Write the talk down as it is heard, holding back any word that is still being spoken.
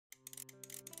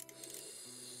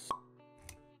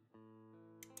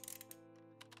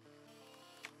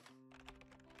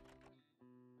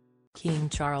King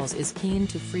Charles is keen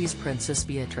to freeze Princess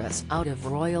Beatrice out of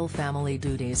royal family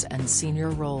duties and senior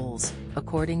roles,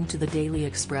 according to the Daily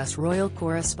Express royal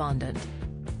correspondent.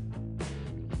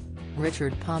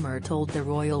 Richard Palmer told the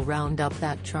Royal Roundup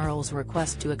that Charles'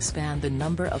 request to expand the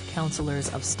number of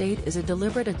councillors of state is a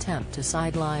deliberate attempt to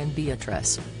sideline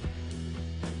Beatrice.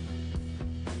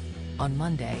 On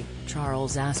Monday,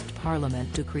 Charles asked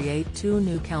Parliament to create 2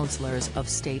 new councillors of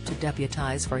state to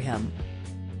deputise for him.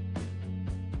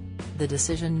 The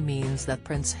decision means that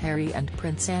Prince Harry and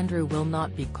Prince Andrew will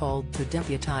not be called to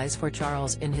deputise for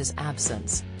Charles in his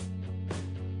absence.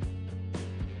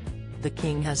 The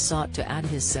King has sought to add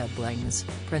his siblings,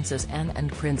 Princess Anne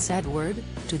and Prince Edward,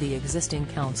 to the existing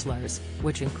councillors,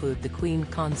 which include the Queen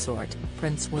Consort,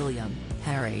 Prince William,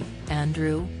 Harry,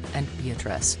 Andrew, and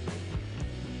Beatrice.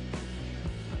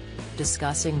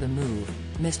 Discussing the move,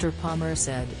 Mr. Palmer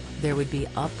said, "There would be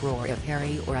uproar if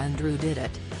Harry or Andrew did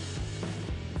it.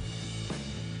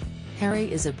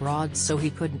 Harry is abroad so he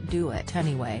couldn't do it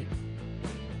anyway.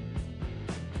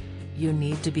 You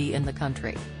need to be in the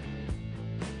country.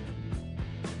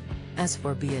 As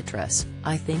for Beatrice,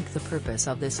 I think the purpose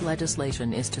of this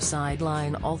legislation is to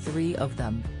sideline all 3 of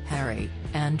them, Harry,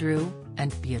 Andrew,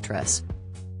 and Beatrice."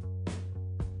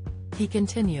 He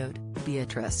continued,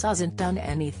 "Beatrice hasn't done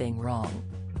anything wrong.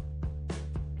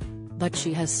 But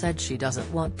she has said she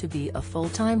doesn't want to be a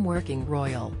full-time working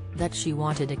royal, that she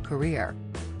wanted a career.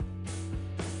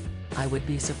 I would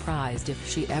be surprised if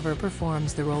she ever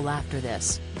performs the role after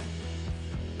this."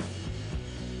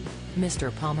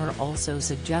 Mr. Palmer also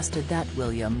suggested that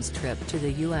William's trip to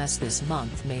the US this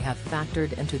month may have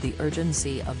factored into the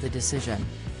urgency of the decision.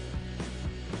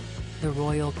 The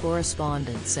royal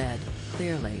correspondent said,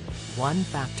 "Clearly, one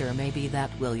factor may be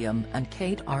that William and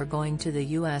Kate are going to the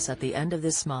US at the end of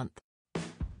this month.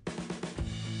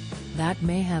 That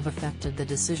may have affected the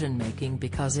decision-making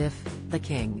because if the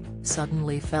King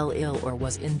suddenly fell ill or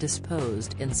was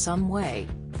indisposed in some way,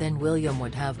 then William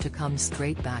would have to come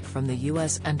straight back from the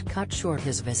US and cut short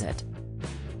his visit.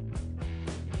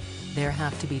 There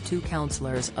have to be 2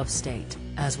 councillors of state,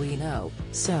 as we know,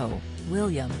 so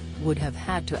William would have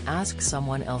had to ask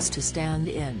someone else to stand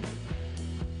in."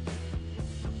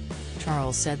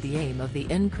 Charles said the aim of the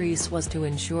increase was to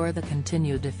ensure the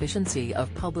continued efficiency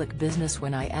of public business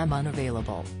when I am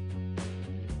unavailable.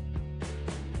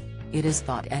 It is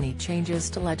thought any changes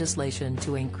to legislation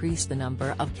to increase the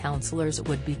number of councillors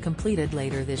would be completed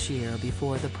later this year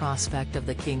before the prospect of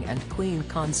the King and Queen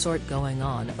Consort going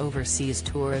on overseas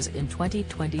tours in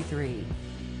 2023.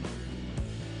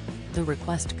 The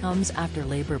request comes after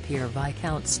Labour peer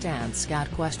Viscount Stan Scott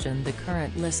questioned the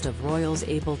current list of royals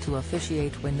able to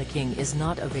officiate when the King is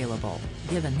not available,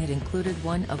 given it included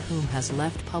one of whom has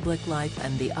left public life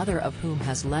and the other of whom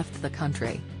has left the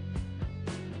country.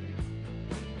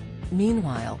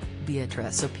 Meanwhile,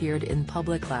 Beatrice appeared in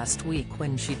public last week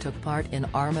when she took part in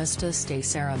Armistice Day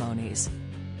ceremonies.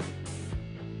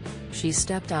 She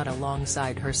stepped out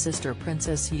alongside her sister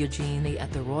Princess Eugenie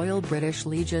at the Royal British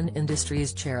Legion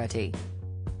Industries charity.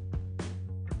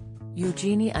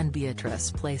 Eugenie and Beatrice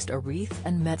placed a wreath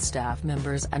and met staff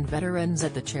members and veterans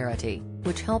at the charity,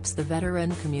 which helps the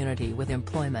veteran community with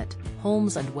employment,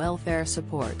 homes and welfare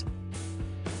support.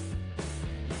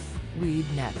 Read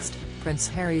next. Prince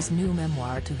Harry's new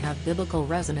memoir to have biblical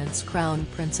resonance. Crown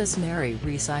Princess Mary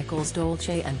recycles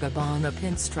Dolce & Gabbana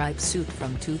pinstripe suit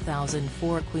from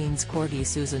 2004. Queen's corgi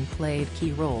Susan played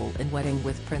key role in wedding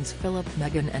with Prince Philip.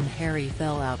 Meghan and Harry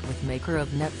fell out with maker of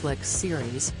Netflix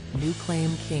series. New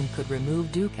claim King could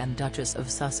remove Duke and Duchess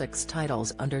of Sussex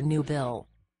titles under new bill.